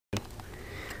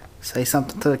Say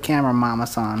something to the camera,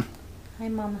 Mama-san. Hi,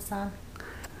 Mama-san.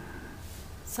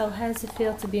 So how does it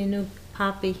feel to be a new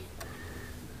poppy?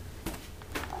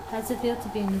 How does it feel to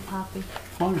be a new poppy?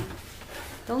 Fun.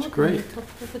 Don't look great. at me.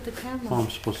 Look at the camera. Oh, I'm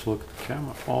supposed to look at the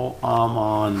camera. Oh, I'm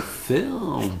on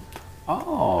film.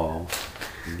 Oh,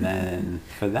 then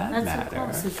for that That's matter. so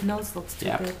close. His nose looks too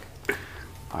Yep. big.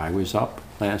 I was up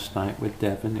last night with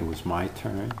Devin. It was my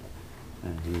turn.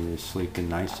 And he was sleeping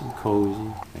nice and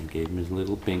cozy. And gave him his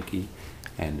little binky.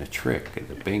 And the trick of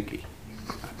the binky.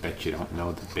 I bet you don't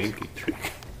know the binky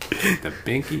trick. The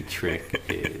binky trick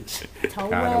is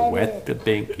gotta wet the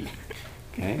binky.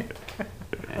 Okay?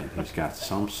 And he's got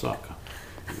some sucker.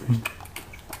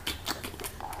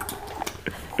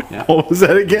 Yeah. What was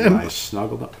that again? I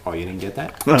snuggled up. Oh, you didn't get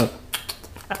that? No.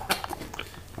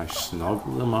 I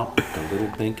snuggled him up with the little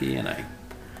binky, and I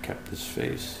kept his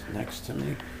face next to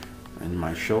me and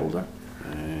my shoulder,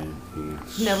 and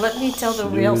he Now let me tell the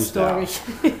real snoozed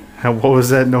story. out. What was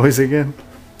that noise again?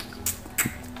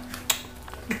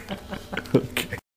 Okay.